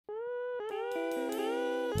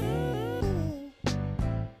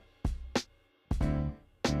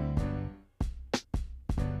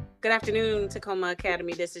Good afternoon, Tacoma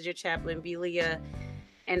Academy. This is your Chaplain B, Leah,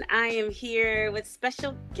 and I am here with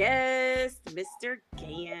special guest, Mr.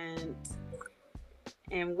 Gantt.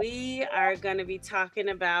 And we are going to be talking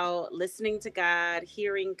about listening to God,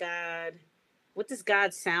 hearing God. What does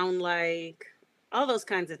God sound like? All those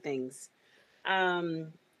kinds of things. Um,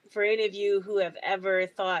 for any of you who have ever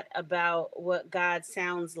thought about what God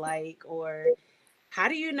sounds like, or how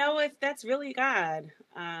do you know if that's really God?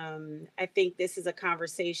 I think this is a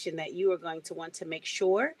conversation that you are going to want to make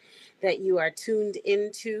sure that you are tuned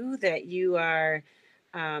into, that you are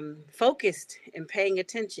focused and paying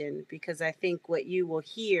attention, because I think what you will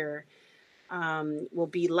hear will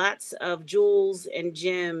be lots of jewels and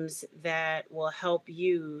gems that will help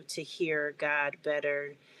you to hear God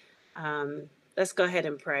better. Um, let's go ahead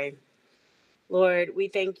and pray. Lord, we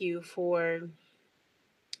thank you for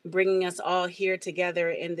bringing us all here together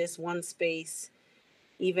in this one space,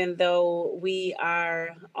 even though we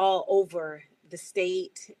are all over the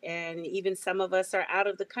state and even some of us are out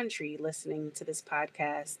of the country listening to this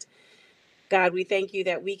podcast. God, we thank you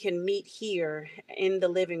that we can meet here in the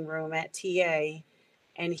living room at TA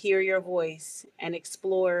and hear your voice and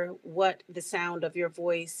explore what the sound of your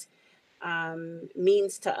voice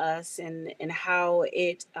means to us, and how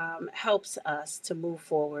it helps us to move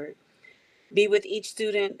forward. Be with each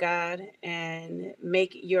student, God, and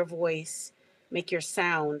make your voice, make your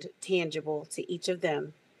sound tangible to each of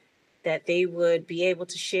them, that they would be able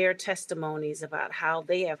to share testimonies about how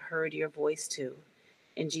they have heard your voice too.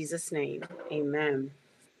 In Jesus' name, amen.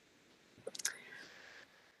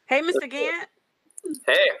 Hey, Mr. Gantt,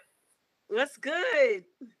 Hey, what's good?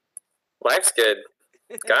 life's good.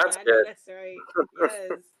 God's I know good. that's right.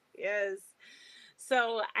 Yes, yes.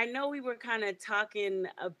 So I know we were kind of talking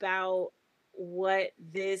about what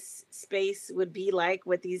this space would be like,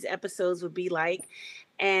 what these episodes would be like.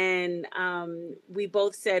 And we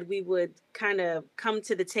both said we would kind of come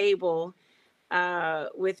to the table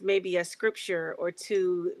with maybe a scripture or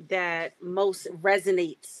two that most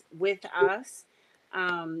resonates with us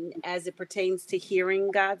as it pertains to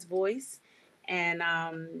hearing God's voice. And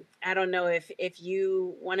I don't know if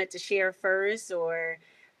you wanted to share first, or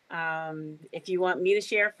if you want me to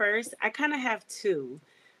share first. I kind of have two.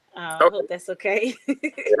 Okay, Hope that's okay.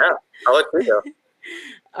 yeah, I'll let you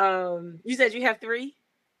go. You said you have three?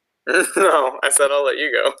 No, I said I'll let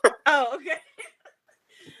you go. Oh, okay.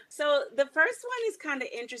 So the first one is kind of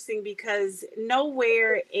interesting because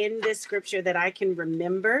nowhere in this scripture that I can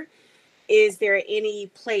remember is there any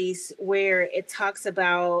place where it talks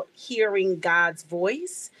about hearing God's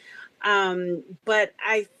voice. But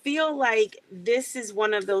I feel like this is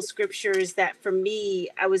one of those scriptures that for me,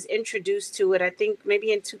 I was introduced to it, I think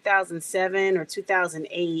maybe in 2007 or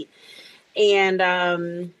 2008.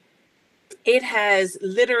 And it has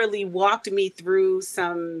literally walked me through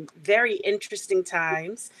some very interesting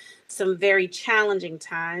times, some very challenging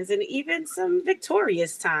times, and even some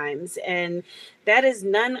victorious times. And that is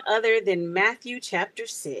none other than Matthew chapter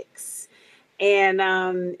 6. And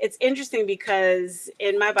it's interesting because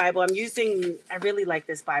in my Bible, I really like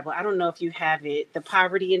this Bible. I don't know if you have it, the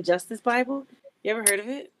Poverty and Justice Bible. You ever heard of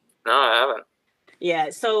it? No, I haven't.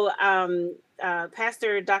 Yeah, so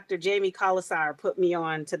Pastor Dr. Jamie Colasar put me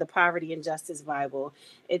on to the Poverty and Justice Bible.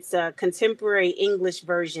 It's a contemporary English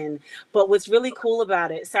version. But what's really cool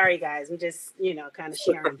about it, sorry guys, I'm just, kind of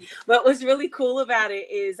sharing. But what's really cool about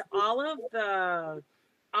it is all of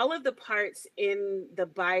the parts in the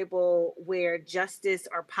Bible where justice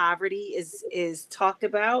or poverty is talked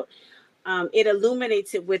about, it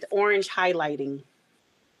illuminates it with orange highlighting.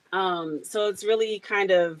 So it's really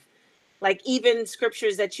kind of like even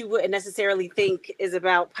scriptures that you wouldn't necessarily think is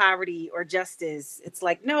about poverty or justice. It's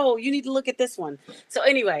like, no, you need to look at this one. So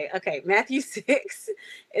anyway, okay, Matthew 6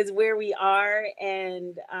 is where we are.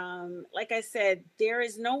 And like I said, there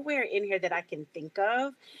is nowhere in here that I can think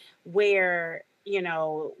of where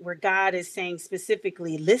where God is saying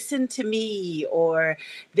specifically, listen to me, or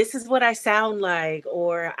this is what I sound like,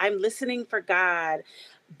 or I'm listening for God.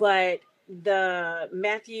 But the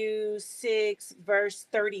Matthew 6 verse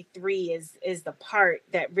 33 is the part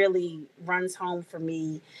that really runs home for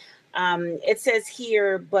me. It says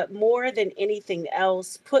here, but more than anything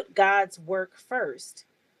else, put God's work first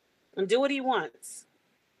and do what he wants.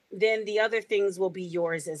 Then the other things will be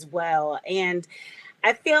yours as well. And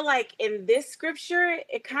I feel like in this scripture,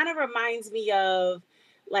 it kind of reminds me of,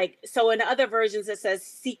 like, so in other versions it says,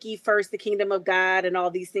 seek ye first the kingdom of God and all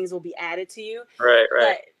these things will be added to you. Right,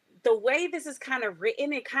 right. But the way this is kind of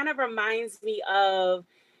written, it kind of reminds me of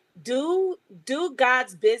do do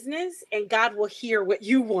God's business and God will hear what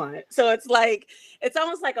you want. So it's like it's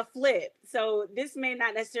almost like a flip. So this may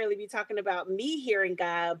not necessarily be talking about me hearing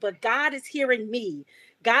God, but God is hearing me.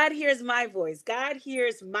 God hears my voice. God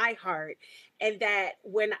hears my heart. And that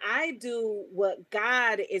when I do what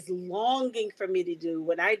God is longing for me to do,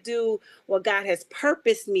 when I do what God has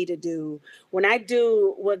purposed me to do, when I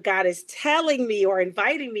do what God is telling me or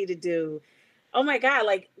inviting me to do, oh my God,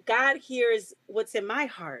 like God hears what's in my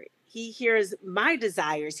heart. He hears my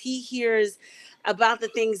desires. He hears about the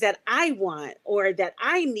things that I want or that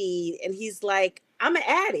I need. And he's like, I'm going to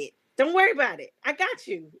add it. Don't worry about it. I got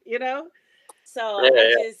you, you know? So Yeah, I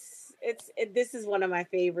yeah. just, this is one of my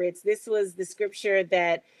favorites. This was the scripture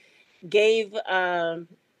that gave,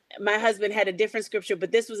 my husband had a different scripture,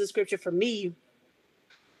 but this was a scripture for me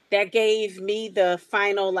that gave me the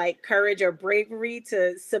final like courage or bravery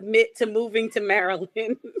to submit to moving to Maryland.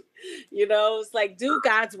 It's like do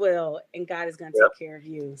God's will and God is going to Yep. take care of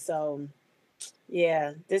you. So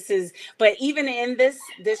yeah, this is but even in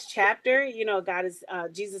this chapter, God is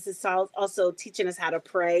Jesus is also teaching us how to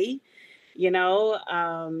pray,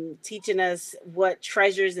 teaching us what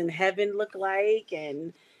treasures in heaven look like,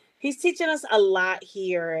 and he's teaching us a lot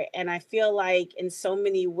here. And I feel like in so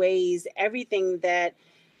many ways everything that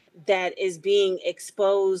is being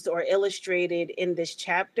exposed or illustrated in this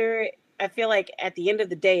chapter, I feel like at the end of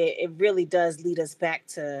the day, it really does lead us back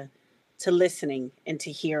to listening and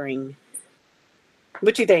to hearing.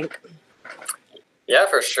 What you think? Yeah,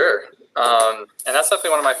 for sure. And that's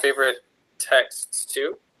definitely one of my favorite texts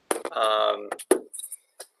too. Um,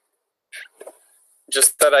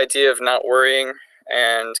 just that idea of not worrying,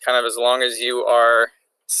 and kind of as long as you are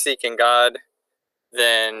seeking God,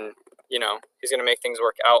 then He's going to make things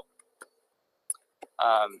work out.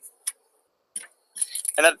 Um,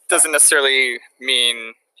 and that doesn't necessarily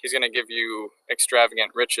mean He's going to give you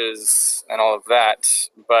extravagant riches and all of that,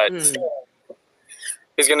 but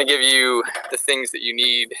He's going to give you the things that you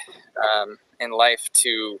need in life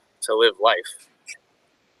to live life.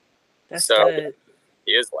 That's So good.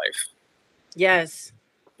 He is life. Yes,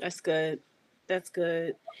 that's good. That's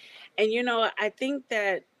good. And I think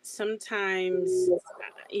that sometimes,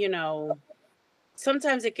 you know,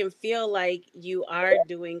 sometimes it can feel like you are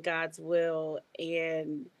doing God's will,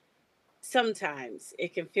 and sometimes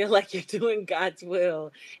it can feel like you're doing God's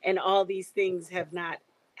will and all these things have not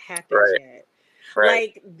happened Right. yet. Right.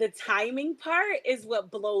 Like the timing part is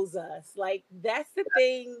what blows us. Like that's the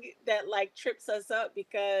thing that like trips us up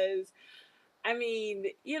because I mean,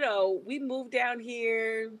 we moved down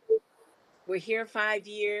here. We're here 5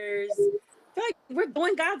 years. I feel like we're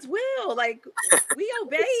doing God's will. Like we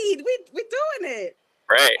obeyed. We're doing it.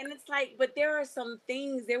 Right. And it's like, but there are some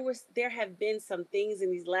things, there have been some things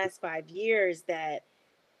in these last 5 years that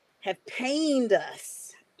have pained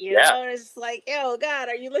us. Yeah. It's like, oh God,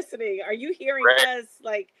 are you listening? Are you hearing Right. us?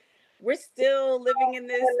 Like, we're still living in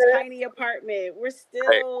this tiny apartment. We're Right.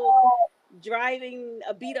 still driving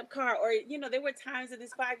a beat up car. Or, there were times in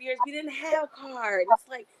these 5 years we didn't have a car. And it's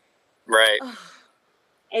like, Right. oh.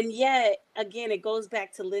 And yet, again, it goes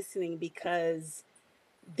back to listening because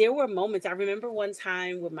there were moments. I remember one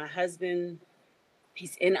time with my husband,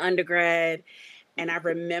 he's in undergrad, and I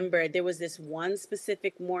remember there was this one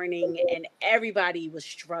specific morning and everybody was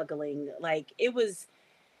struggling. Like it was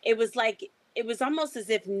almost as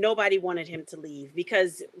if nobody wanted him to leave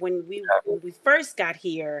because when we first got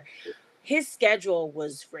here, his schedule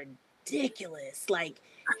was ridiculous. Like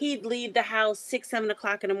he'd leave the house 6, 7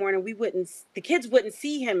 o'clock in the morning. The kids wouldn't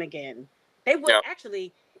see him again. They would Yeah.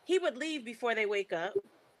 actually, he would leave before they wake up.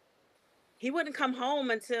 He wouldn't come home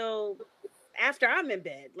until after I'm in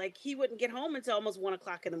bed. Like he wouldn't get home until almost 1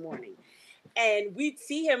 o'clock in the morning. And we'd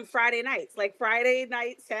see him Friday nights, like Friday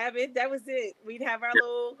night, Sabbath. That was it. We'd have our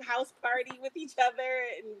little house party with each other.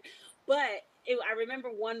 I remember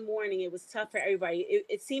one morning it was tough for everybody.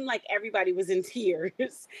 It seemed like everybody was in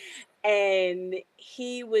tears. And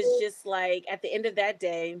he was just like, at the end of that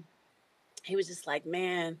day, he was just like,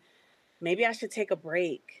 man, maybe I should take a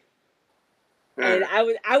break. And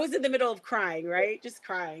Mm. I was in the middle of crying, right? Just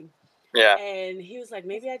crying. Yeah. And he was like,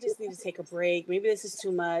 maybe I just need to take a break. Maybe this is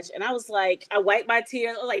too much. And I was like, I wiped my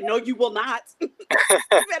tears. I was like, no, you will not. You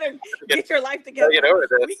better get your life Get together. over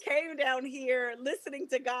We this. came down here listening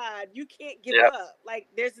to God. You can't give Yeah. up. Like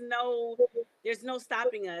there's no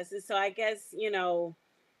stopping us. And so I guess, it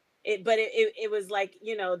was like,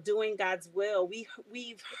 doing God's will.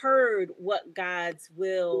 We've heard what God's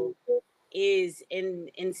will is in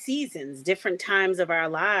seasons, different times of our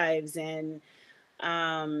lives. And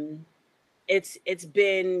um it's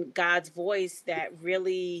been God's voice that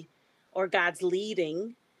really, or God's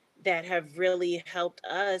leading that have really helped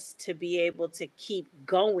us to be able to keep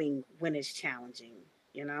going when it's challenging,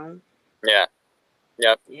 you know? Yeah.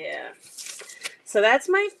 Yep. Yeah. So that's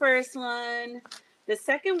my first one. The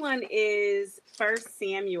second one is First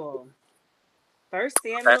Samuel. First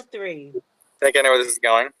Okay. Samuel 3. I think I know where this is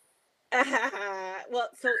going. Well,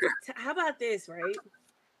 so how about this, right?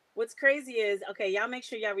 What's crazy is, okay, y'all make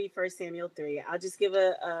sure y'all read First Samuel 3. I'll just give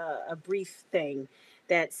a brief thing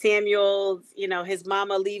that Samuel, his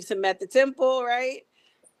mama leaves him at the temple, right?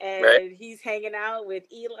 Right. And he's hanging out with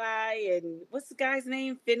Eli and what's the guy's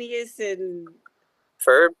name? Phineas and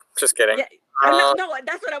Ferb? Just kidding. yeah, I know, Uh, no,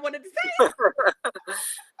 that's what I wanted to say.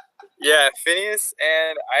 yeah, Phineas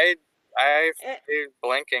and I Eh,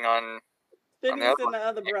 blanking on the Phineas other and one. the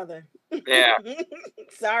other brother. Yeah.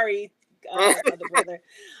 Sorry, other brother.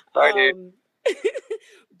 Sorry, dude. Um,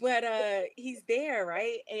 but he's there,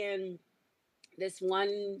 right? And this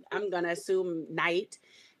one, I'm gonna assume night,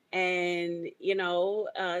 and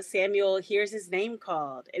Samuel hears his name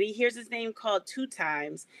called, and he hears his name called 2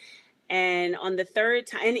 times, and on the third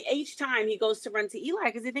time, and each time he goes to run to Eli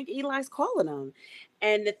because he think Eli's calling him,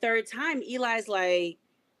 and the third time Eli's like,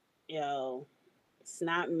 "Yo, it's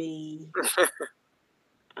not me.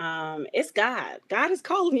 It's God. God is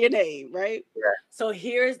calling your name, right?" Yeah. So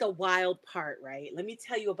here's the wild part, right? Let me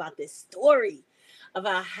tell you about this story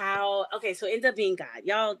about how, okay, so it ends up being God.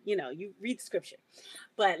 Y'all, you read the scripture.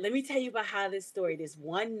 But let me tell you about how this story. This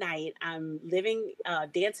one night, I'm living.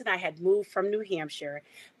 Dance and I had moved from New Hampshire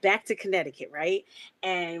back to Connecticut, right?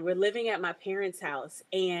 And we're living at my parents' house.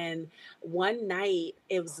 And one night,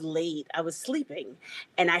 it was late. I was sleeping,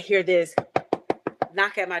 and I hear this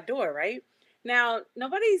knock at my door, right? Now,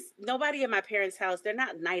 nobody in my parents' house, they're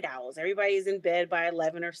not night owls. Everybody's in bed by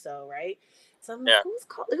 11 or so, right? So I'm like, Yeah.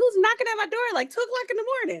 who's knocking at my door like 2 o'clock in the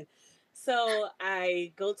morning? So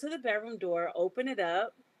I go to the bedroom door, open it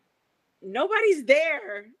up. Nobody's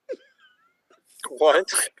there.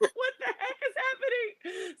 What? What the heck is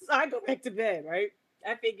happening? So I go back to bed, right?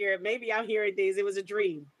 I figure maybe I'm hearing things. It was a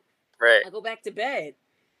dream. Right. I go back to bed.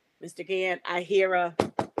 Mr. Gann, I hear a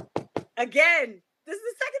again. This is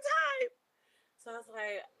the second time. So I was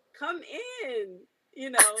like, come in.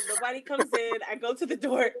 Nobody comes in. I go to the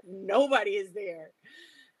door. Nobody is there.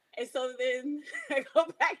 And so then I go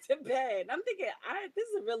back to bed. I'm thinking, this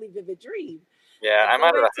is a really vivid dream. Yeah, I I'm go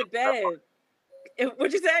out of the back to house at that point. bed.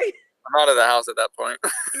 What'd you say? I'm out of the house at that point.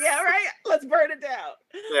 Yeah, right. Let's burn it down.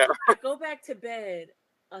 Yeah. I go back to bed.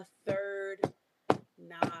 A third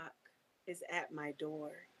knock is at my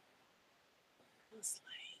door. I was like,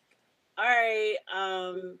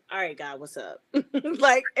 all right, God, what's up?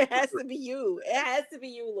 Like, it has to be you. It has to be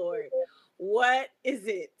you, Lord. What is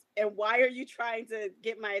it? And why are you trying to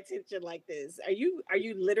get my attention like this? Are you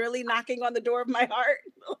literally knocking on the door of my heart?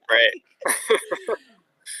 Right. Like,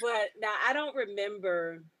 but now I don't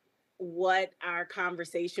remember what our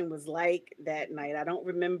conversation was like that night. I don't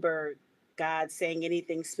remember God saying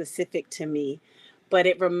anything specific to me, but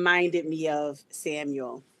it reminded me of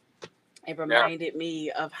Samuel. It Yeah. reminded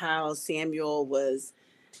me of how Samuel was,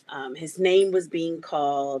 his name was being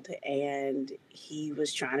called, and he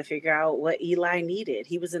was trying to figure out what Eli needed.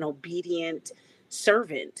 He was an obedient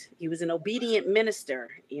servant. He was an obedient minister,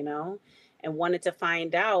 and wanted to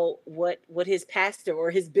find out what his pastor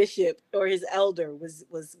or his bishop or his elder was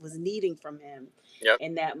needing from him Yep.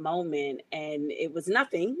 in that moment. And it was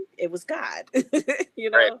nothing. It was God, you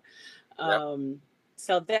Right. know. Yep. Um,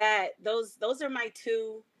 so those are my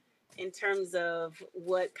two in terms of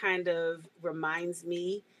what kind of reminds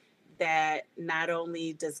me that not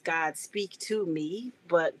only does God speak to me,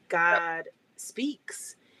 but Yep. God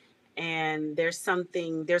speaks. And there's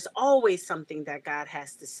always something that God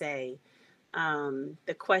has to say.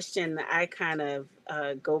 The question that I kind of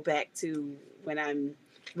go back to when I'm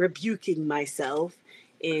rebuking myself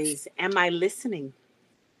is, am I listening?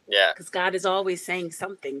 Yeah. Because God is always saying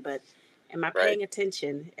something, but am I Right. paying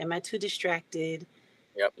attention? Am I too distracted?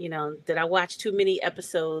 Yep. Did I watch too many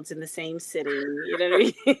episodes in the same sitting? You know what I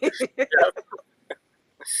Yep.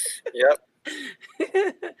 Yep.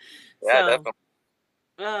 mean? Yeah, So,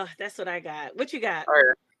 definitely. that's what I got. What you got? All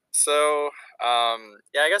right. So,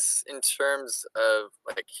 yeah, I guess in terms of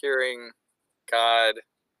like hearing God,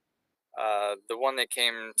 the one that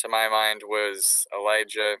came to my mind was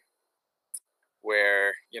Elijah,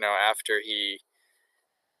 where, after he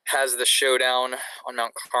has the showdown on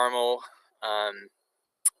Mount Carmel, um,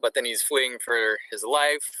 but then he's fleeing for his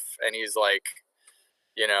life, and he's like,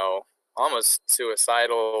 you know, almost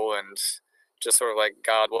suicidal, and just sort of like,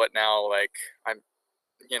 God, what now? Like, I'm,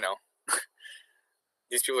 you know,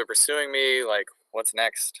 these people are pursuing me. Like, what's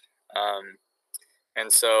next?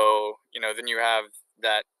 And so, then you have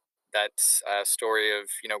that story of,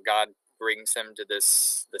 God brings him to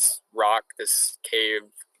this rock, this cave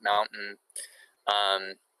mountain,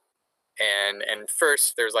 and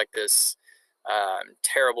first there's like this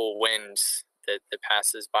terrible wind that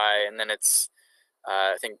passes by, and then it's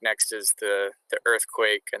I think next is the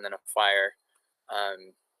earthquake, and then a fire.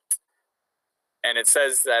 And it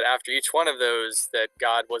says that after each one of those, that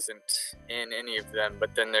God wasn't in any of them,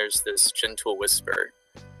 but then there's this gentle whisper,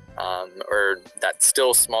 or that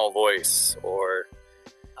still small voice, or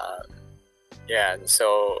and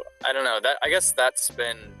so I don't know. That I guess that's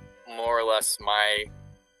been more or less my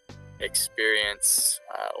experience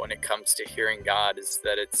when it comes to hearing God, is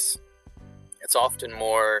that it's often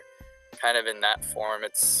more kind of in that form.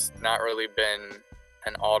 It's not really been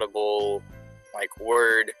an audible like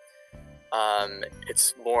word.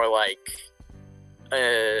 It's more like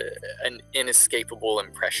an inescapable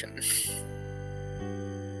impression.